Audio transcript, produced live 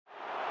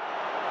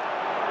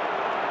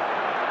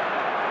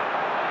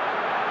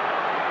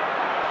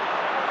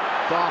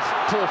Bath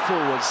poor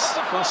forwards.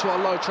 That's why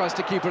Lowe tries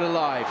to keep it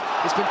alive.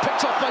 It's been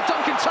picked off by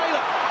Duncan Taylor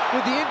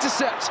with the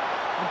intercept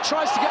and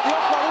tries to get the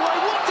offload away.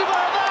 What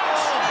about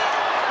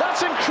that?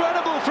 That's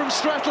incredible from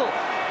Strettle.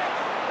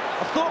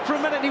 I thought for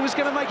a minute he was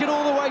going to make it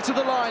all the way to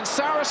the line.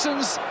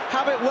 Saracens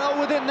have it well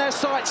within their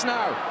sights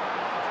now.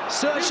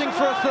 Searching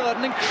for a third,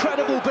 an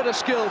incredible bit of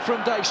skill from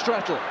Dave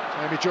Strettle.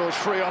 Jamie George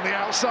free on the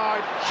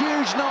outside.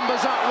 Huge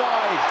numbers out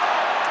wide.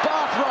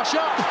 Bath rush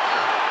up.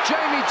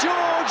 Jamie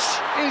George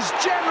is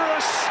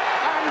generous,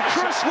 and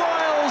Chris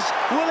Wiles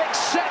will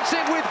accept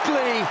it with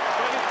glee.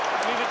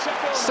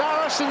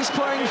 Saracens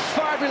playing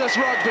fabulous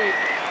rugby.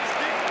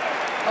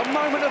 A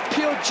moment of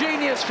pure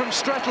genius from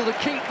Strettle to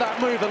keep that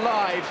move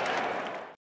alive.